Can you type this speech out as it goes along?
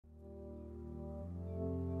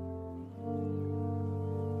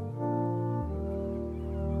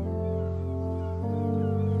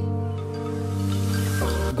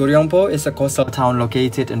Guryongpo is a coastal town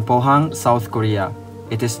located in Pohang, South Korea.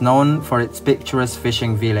 It is known for its picturesque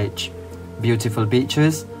fishing village, beautiful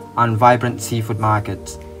beaches, and vibrant seafood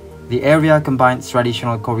markets. The area combines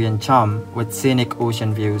traditional Korean charm with scenic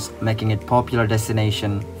ocean views, making it a popular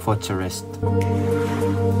destination for tourists.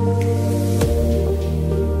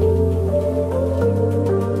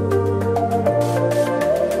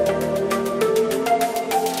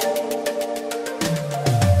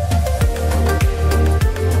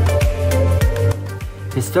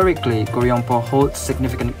 Historically, Guryongpo holds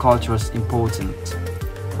significant cultural importance,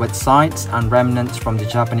 with sites and remnants from the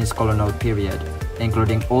Japanese colonial period,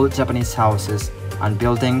 including old Japanese houses and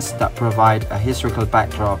buildings that provide a historical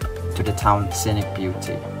backdrop to the town's scenic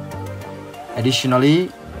beauty. Additionally,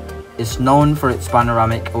 it's known for its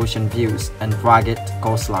panoramic ocean views and rugged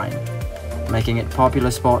coastline, making it a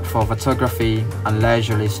popular spot for photography and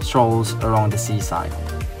leisurely strolls along the seaside.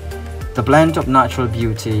 The blend of natural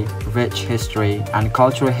beauty, rich history, and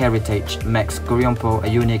cultural heritage makes Guryongpo a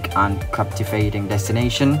unique and captivating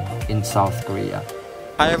destination in South Korea.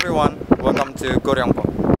 Hi everyone, welcome to Guryongpo.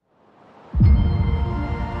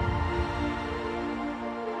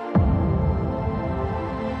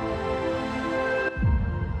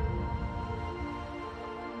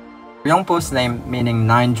 Guryongpo's name, meaning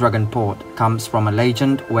Nine Dragon Port, comes from a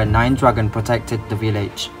legend where 9 dragons protected the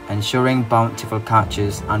village, ensuring bountiful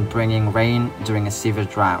catches and bringing rain during a severe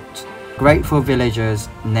drought. Grateful villagers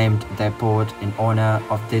named their port in honor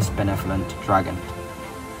of this benevolent dragon.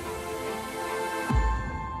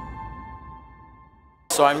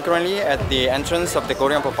 So I'm currently at the entrance of the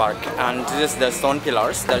Guryongpo Park, and this is the stone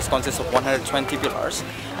pillars that consists of 120 pillars,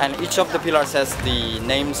 and each of the pillars has the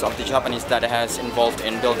names of the Japanese that has involved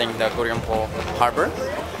in building the Guryongpo harbor.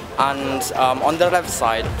 And on the left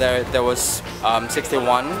side there was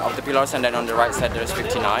 61 of the pillars, and then on the right side there's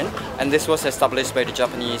 59, and this was established by the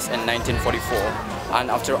Japanese in 1944,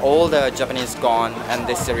 and after all the Japanese gone, and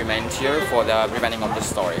this remained here for the remaining of the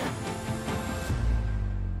story.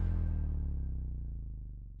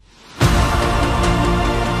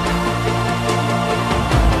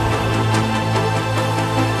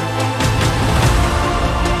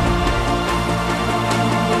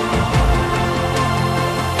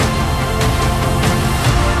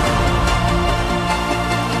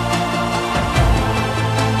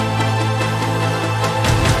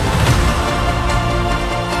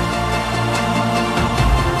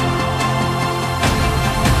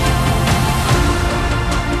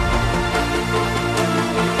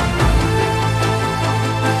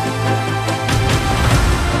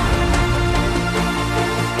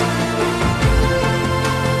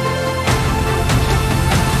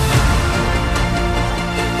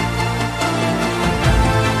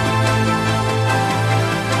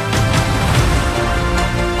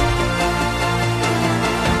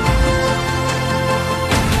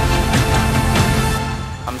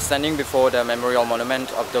 Standing before the memorial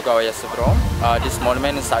monument of Dogawa Yasubro. This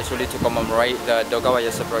monument is actually to commemorate the Dogawa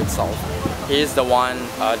Yasubro itself. He is the one,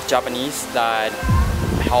 Japanese, that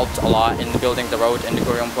helped a lot in building the road in the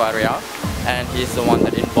Guryongpo area, and he's the one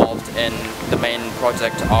that involved in the main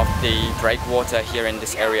project of the breakwater here in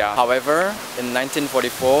this area. However, in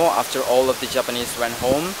 1944, after all of the Japanese went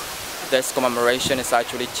home, this commemoration is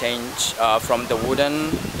actually changed from the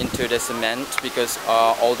wooden into the cement, because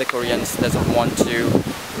all the Koreans doesn't want to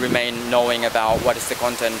remain knowing about what is the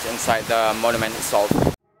content inside the monument itself.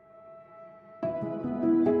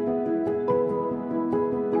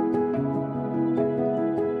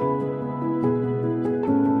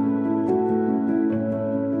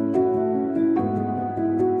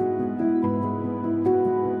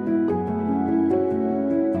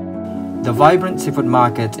 The vibrant seafood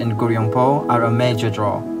markets in Guryongpo are a major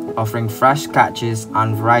draw, offering fresh catches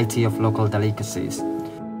and variety of local delicacies,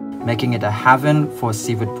 making it a haven for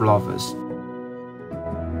seafood lovers.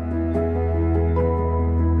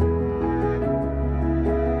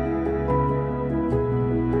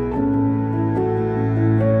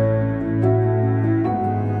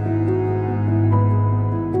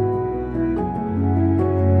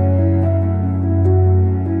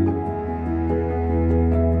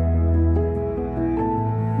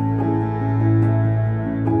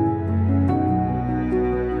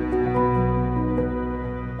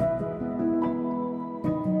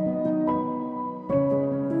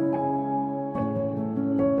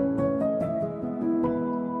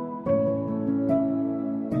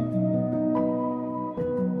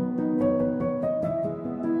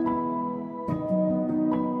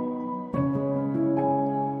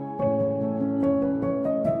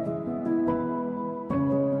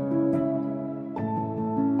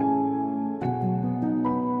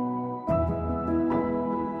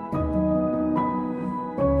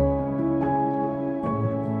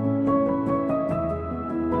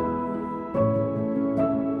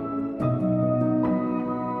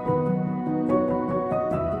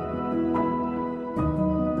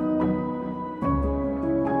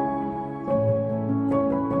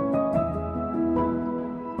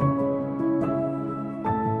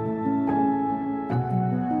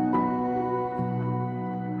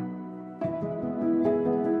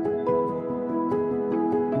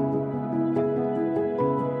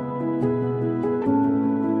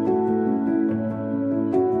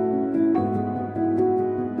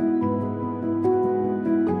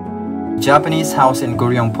 Japanese house in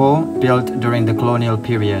Guryongpo, built during the colonial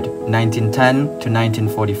period 1910 to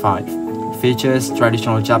 1945, features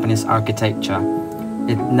traditional Japanese architecture.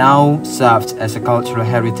 It now serves as a cultural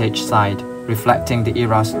heritage site, reflecting the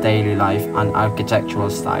era's daily life and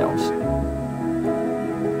architectural styles.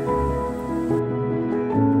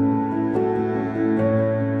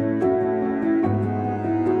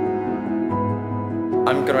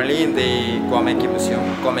 I'm currently in the Guameki Museum.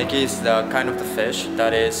 Guameki is the kind of the fish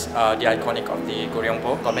that is the iconic of the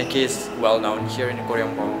Guryongpo. Guameki is well known here in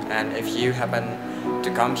Guryongpo, and if you happen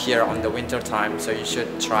to come here on the winter time, so you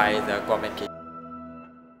should try the Guameki.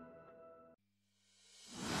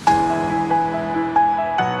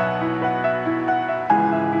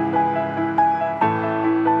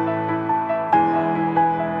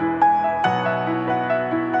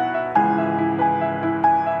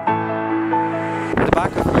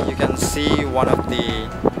 You can see one of the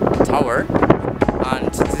tower,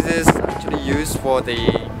 and this is actually used for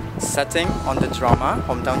the setting on the drama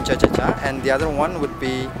Hometown Cha-Cha-Cha, and the other one would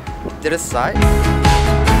be this side.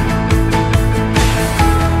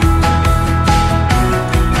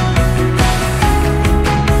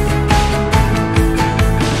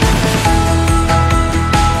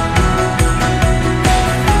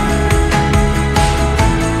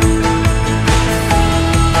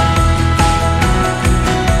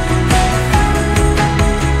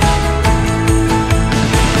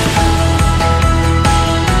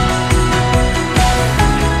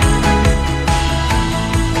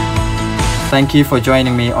 Thank you for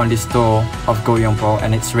joining me on this tour of Guryongpo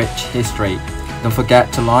and its rich history. Don't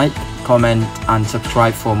forget to like, comment and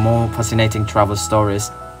subscribe for more fascinating travel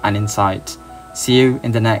stories and insights. See you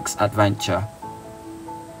in the next adventure.